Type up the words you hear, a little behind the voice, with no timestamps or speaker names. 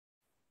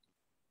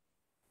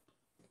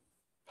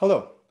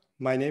Hello,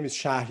 my name is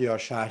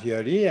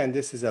Shahriari, and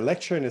this is a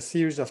lecture in a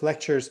series of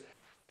lectures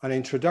on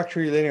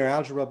introductory linear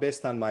algebra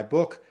based on my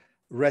book,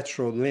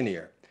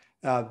 Retrolinear.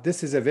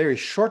 This is a very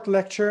short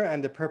lecture,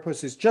 and the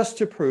purpose is just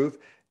to prove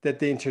that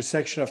the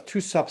intersection of two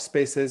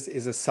subspaces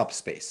is a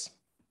subspace.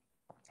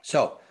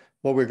 So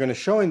what we're going to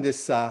show in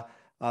this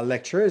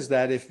lecture is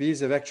that if V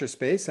is a vector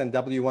space and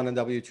W1 and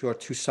W2 are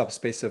two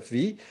subspaces of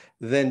V,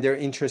 then their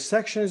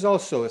intersection is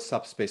also a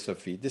subspace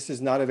of V. This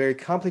is not a very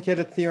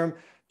complicated theorem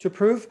to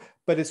prove,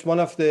 but it's one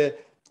of the,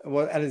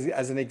 well,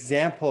 as an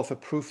example of a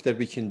proof that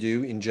we can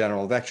do in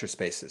general vector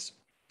spaces.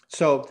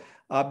 So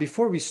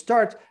before we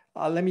start,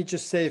 let me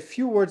just say a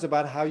few words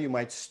about how you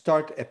might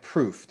start a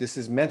proof. This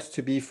is meant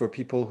to be for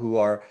people who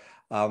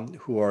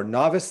are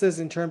novices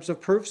in terms of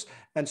proofs.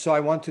 And so I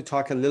want to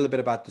talk a little bit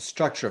about the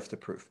structure of the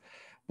proof.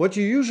 What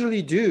you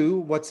usually do,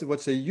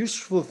 what's a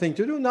useful thing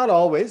to do, not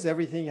always,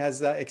 everything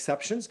has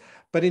exceptions,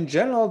 but in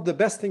general, the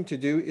best thing to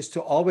do is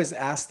to always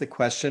ask the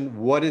question,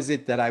 what is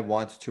it that I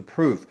want to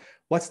prove?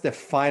 What's the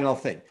final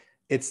thing?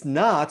 It's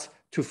not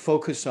to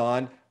focus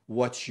on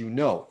what you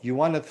know. You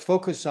want to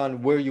focus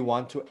on where you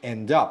want to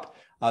end up.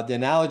 The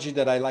analogy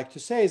that I like to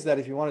say is that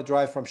if you want to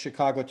drive from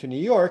Chicago to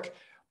New York,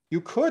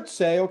 you could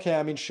say, okay,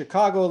 I'm in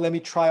Chicago, let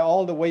me try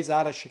all the ways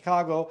out of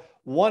Chicago.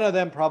 One of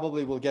them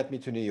probably will get me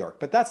to New York,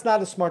 but that's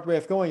not a smart way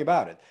of going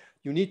about it.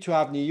 You need to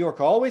have New York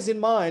always in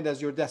mind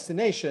as your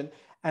destination,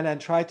 and then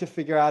try to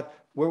figure out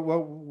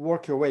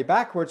work your way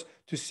backwards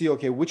to see,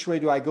 okay, which way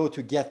do I go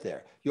to get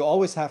there? You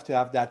always have to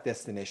have that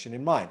destination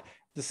in mind.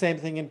 The same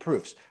thing in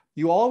proofs.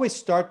 You always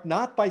start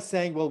not by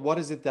saying, well, what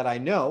is it that I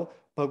know,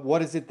 but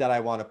what is it that I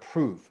want to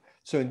prove?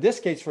 So in this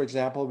case, for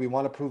example, we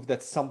want to prove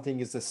that something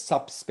is a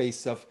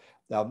subspace of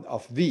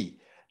V.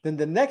 Then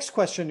the next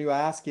question you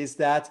ask is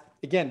that,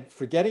 again,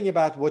 forgetting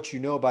about what you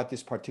know about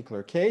this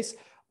particular case,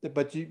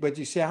 but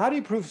you say, how do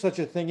you prove such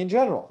a thing in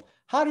general?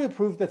 How do you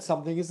prove that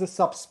something is a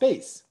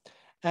subspace?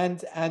 And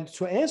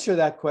to answer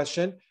that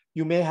question,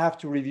 you may have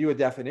to review a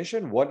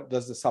definition. What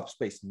does the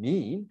subspace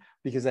mean?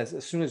 Because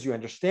as soon as you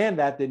understand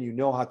that, then you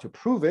know how to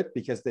prove it,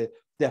 because the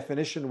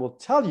definition will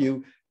tell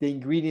you the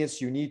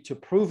ingredients you need to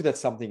prove that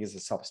something is a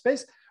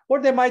subspace.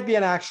 Or there might be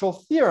an actual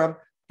theorem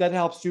that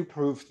helps you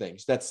prove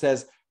things, that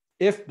says,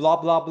 if blah,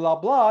 blah, blah,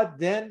 blah,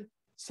 then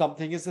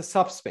something is a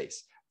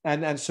subspace.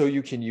 And so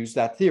you can use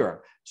that theorem.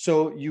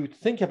 So you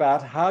think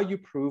about how you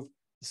prove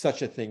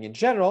such a thing in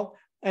general.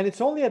 And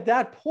it's only at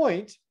that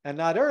point, and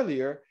not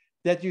earlier,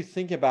 that you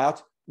think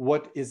about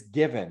what is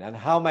given and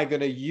how am I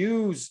going to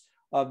use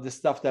the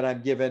stuff that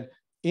I'm given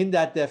in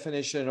that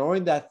definition or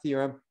in that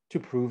theorem to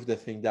prove the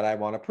thing that I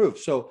want to prove.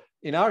 So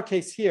in our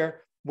case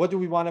here, what do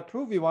we want to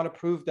prove? We want to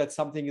prove that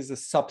something is a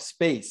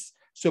subspace.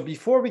 So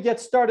before we get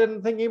started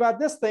in thinking about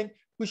this thing,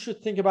 we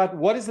should think about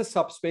what is a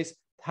subspace?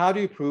 How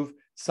do you prove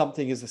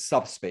something is a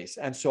subspace?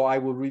 And so I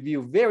will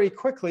review very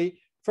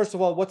quickly. First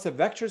of all, what's a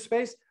vector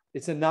space?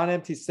 It's a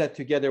non-empty set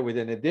together with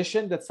an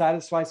addition that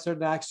satisfies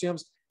certain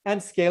axioms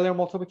and scalar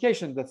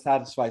multiplication that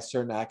satisfies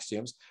certain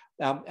axioms.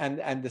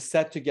 And the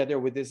set together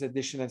with this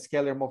addition and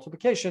scalar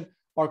multiplication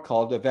are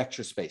called a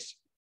vector space.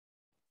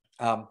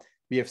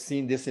 We have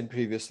seen this in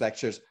previous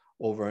lectures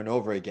over and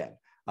over again.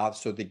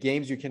 So the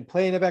games you can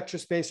play in a vector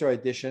space are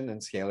addition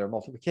and scalar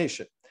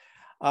multiplication.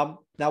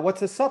 Now,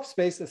 what's a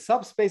subspace? A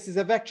subspace is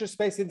a vector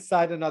space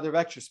inside another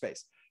vector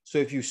space. So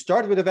if you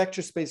start with a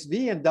vector space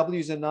V and W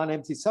is a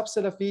non-empty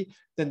subset of V,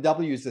 then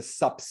W is a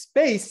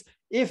subspace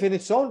if in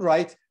its own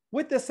right,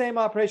 with the same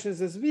operations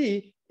as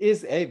V,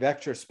 is a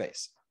vector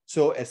space.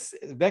 So a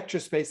vector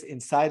space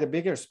inside a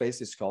bigger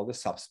space is called a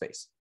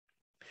subspace.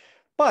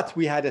 But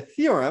we had a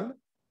theorem,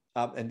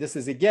 and this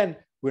is, again,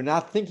 we're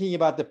not thinking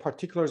about the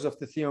particulars of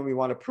the theorem we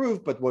want to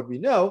prove, but what we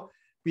know,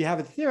 we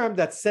have a theorem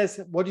that says,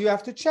 what do you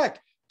have to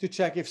check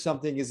if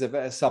something is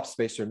a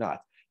subspace or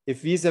not?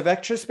 If V is a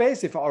vector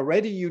space, if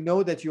already you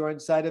know that you are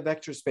inside a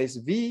vector space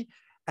V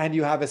and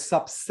you have a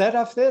subset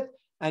of it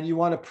and you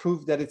want to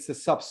prove that it's a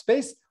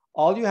subspace,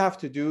 all you have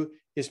to do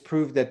is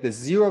prove that the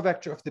zero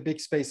vector of the big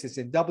space is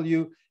in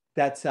W,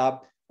 that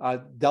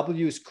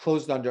W is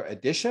closed under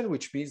addition,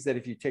 which means that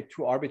if you take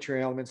two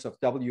arbitrary elements of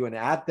W and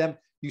add them,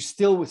 you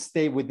still would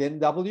stay within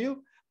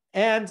W,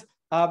 and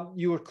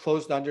you are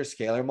closed under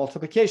scalar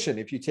multiplication.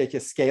 If you take a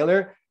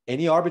scalar,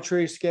 any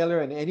arbitrary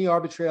scalar and any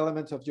arbitrary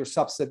element of your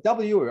subset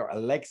W or a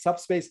leg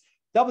subspace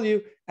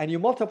W, and you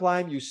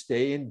multiply them, you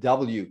stay in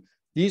W.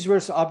 These were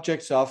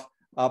objects of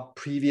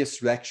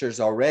previous lectures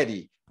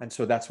already. And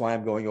so that's why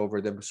I'm going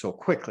over them so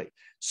quickly.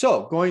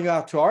 So going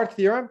out to our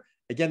theorem,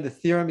 again, the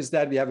theorem is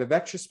that we have a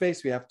vector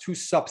space. We have two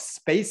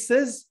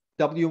subspaces.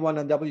 W1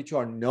 and W2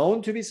 are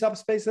known to be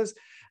subspaces.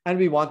 And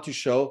we want to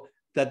show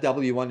that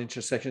W1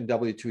 intersection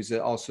W2 is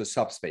also a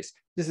subspace.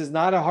 This is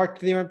not a hard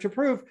theorem to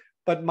prove,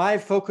 but my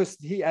focus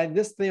here and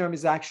this theorem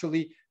is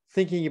actually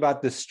thinking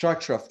about the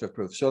structure of the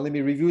proof. So let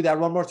me review that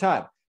one more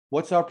time.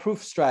 What's our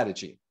proof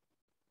strategy?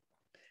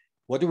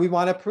 What do we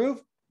want to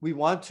prove? We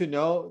want to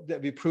know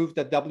that we prove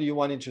that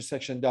W1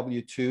 intersection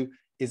W2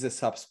 is a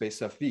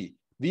subspace of V.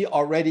 V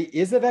already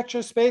is a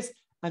vector space,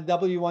 and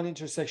W1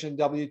 intersection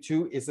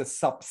W2 is a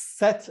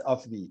subset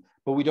of V,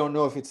 but we don't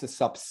know if it's a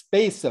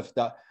subspace of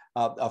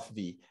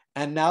V.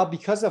 And now,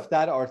 because of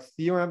that, our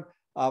theorem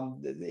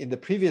in the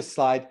previous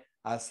slide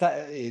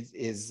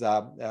is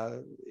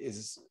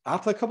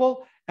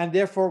applicable, and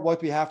therefore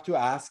what we have to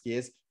ask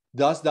is,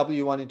 does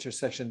W1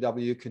 intersection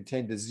W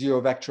contain the zero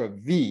vector of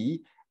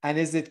V, and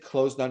is it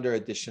closed under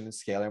addition and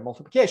scalar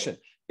multiplication?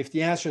 If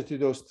the answer to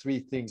those three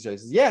things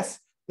is yes,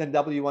 then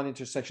W1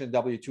 intersection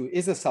W2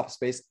 is a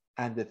subspace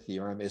and the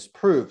theorem is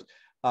proved.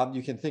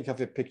 You can think of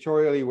it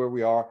pictorially where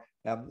we are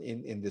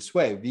in this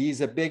way. V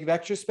is a big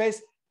vector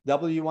space.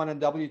 W1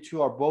 and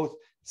W2 are both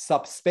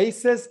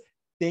subspaces.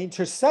 The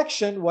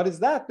intersection, what is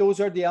that? Those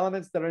are the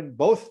elements that are in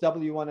both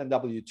W1 and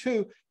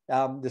W2,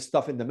 the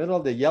stuff in the middle,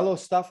 the yellow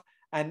stuff.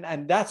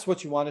 And that's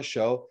what you want to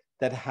show,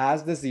 that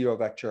has the zero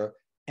vector,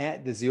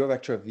 and the zero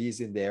vector of V is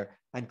in there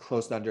and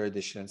closed under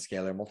addition and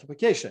scalar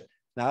multiplication.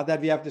 Now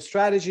that we have the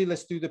strategy,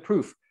 let's do the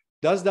proof.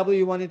 Does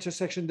W1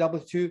 intersection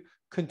W2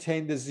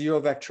 contain the zero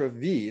vector of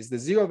V? Is the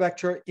zero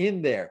vector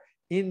in there,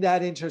 in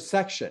that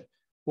intersection?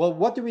 Well,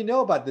 what do we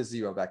know about the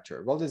zero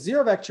vector? Well, the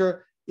zero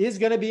vector is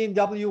going to be in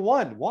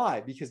W1.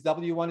 Why? Because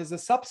W1 is a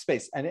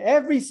subspace, and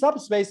every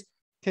subspace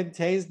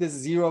contains the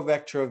zero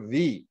vector of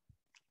V.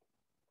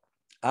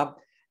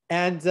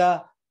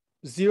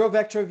 Zero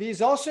vector of V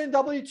is also in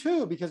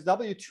W2, because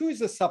W2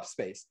 is a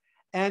subspace.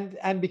 And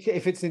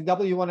if it's in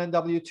W1 and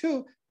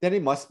W2, then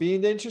it must be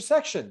in the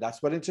intersection.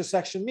 That's what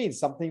intersection means,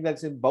 something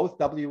that's in both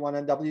W1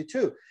 and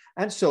W2.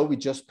 And so we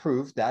just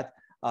proved that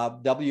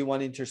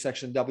W1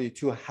 intersection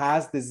W2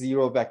 has the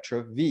zero vector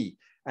of V.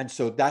 And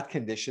so that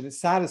condition is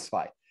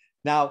satisfied.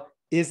 Now,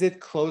 is it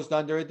closed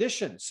under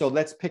addition? So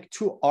let's pick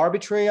two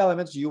arbitrary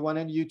elements, U1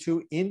 and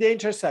U2, in the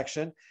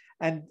intersection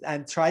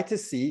and try to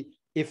see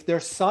if their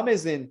sum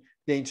is in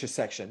the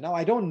intersection. Now,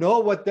 I don't know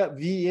what the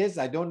V is.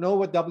 I don't know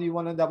what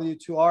W1 and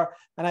W2 are.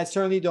 And I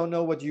certainly don't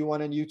know what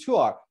U1 and U2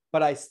 are,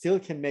 but I still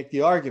can make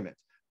the argument.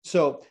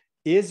 So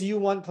is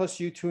U1 plus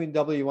U2 in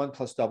W1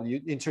 plus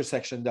W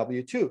intersection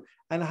W2?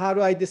 And how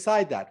do I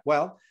decide that?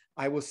 Well,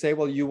 I will say,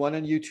 well, U1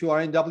 and U2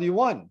 are in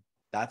W1.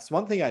 That's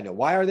one thing I know.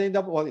 Why are they in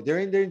W1? Well, they're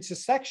in their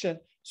intersection.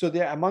 So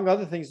they're, among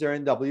other things, they're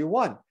in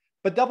W1.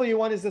 But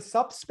W1 is a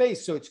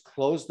subspace, so it's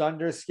closed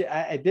under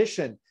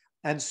addition.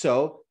 And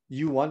so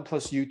U1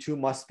 plus U2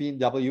 must be in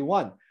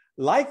W1.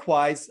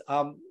 Likewise,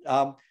 U1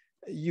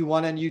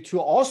 and U2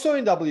 also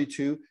in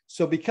W2.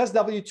 So because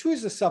W2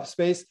 is a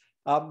subspace,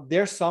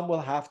 their sum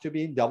will have to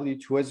be in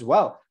W2 as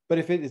well. But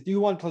if it is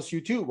U1 plus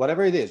U2,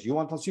 whatever it is,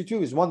 U1 plus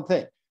U2 is one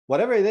thing.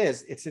 Whatever it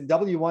is, it's in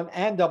W1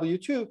 and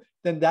W2,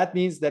 then that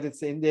means that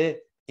it's in the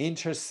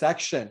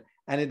intersection.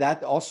 And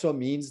that also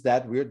means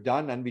that we're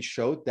done, and we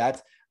showed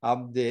that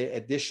the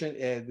addition,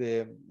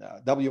 the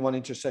W1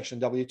 intersection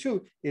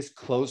W2 is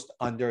closed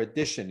under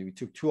addition. We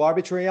took two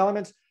arbitrary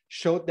elements,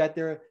 showed that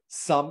their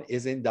sum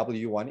is in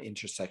W1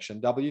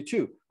 intersection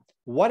W2.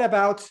 What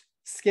about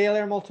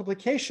scalar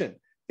multiplication?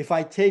 If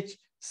I take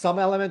some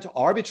element,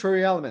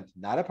 arbitrary element,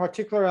 not a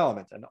particular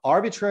element, an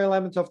arbitrary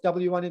element of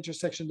W1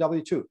 intersection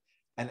W2,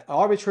 an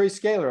arbitrary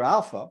scalar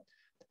alpha,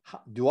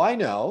 do I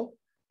know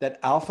that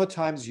alpha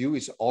times U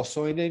is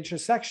also in the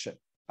intersection?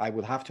 I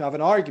would have to have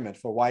an argument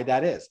for why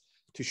that is.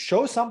 To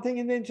show something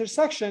in the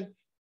intersection,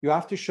 you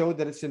have to show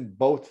that it's in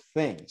both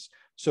things.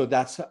 So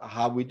that's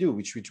how we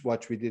do,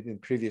 what we did in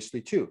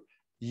previously too.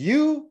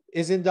 U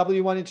is in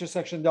W1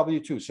 intersection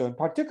W2. So in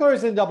particular,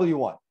 it's in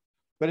W1.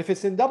 But if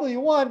it's in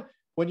W1,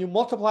 when you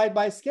multiply it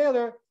by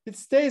scalar, it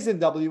stays in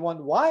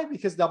W1. Why?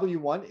 Because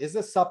W1 is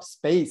a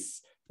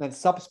subspace. And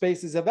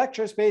subspace is a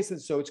vector space,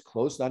 and so it's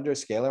closed under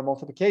scalar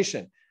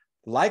multiplication.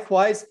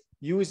 Likewise,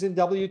 U is in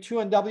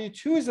W2, and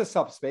W2 is a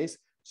subspace.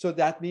 So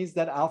that means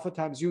that alpha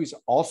times U is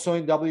also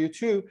in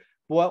W2.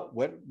 Well,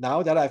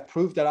 now that I've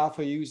proved that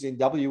alpha U is in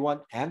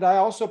W1, and I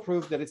also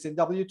proved that it's in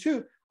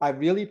W2, I've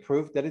really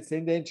proved that it's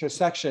in the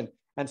intersection.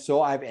 And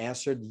so I've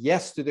answered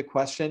yes to the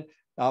question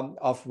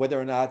of whether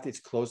or not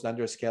it's closed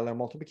under scalar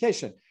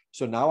multiplication.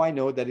 So now I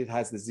know that it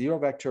has the zero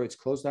vector, it's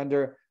closed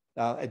under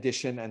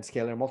addition and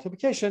scalar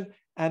multiplication.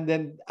 And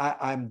then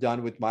I'm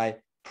done with my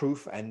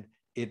proof, and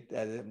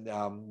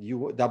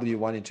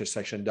W1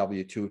 intersection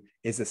W2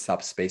 is a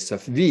subspace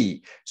of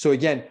V. So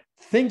again,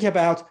 think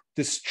about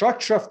the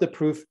structure of the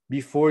proof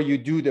before you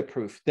do the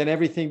proof. Then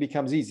everything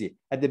becomes easy.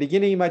 At the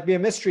beginning, it might be a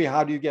mystery.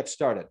 How do you get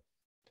started?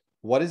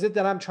 What is it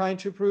that I'm trying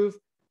to prove?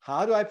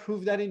 How do I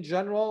prove that in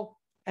general?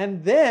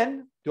 And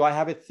then do I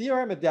have a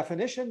theorem, a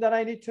definition that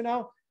I need to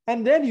know?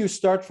 And then you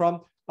start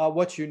from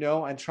what you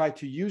know and try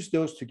to use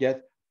those to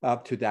get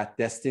to that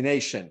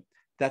destination.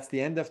 That's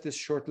the end of this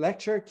short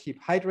lecture.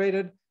 Keep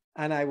hydrated,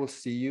 and I will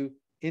see you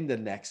in the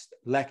next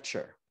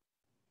lecture.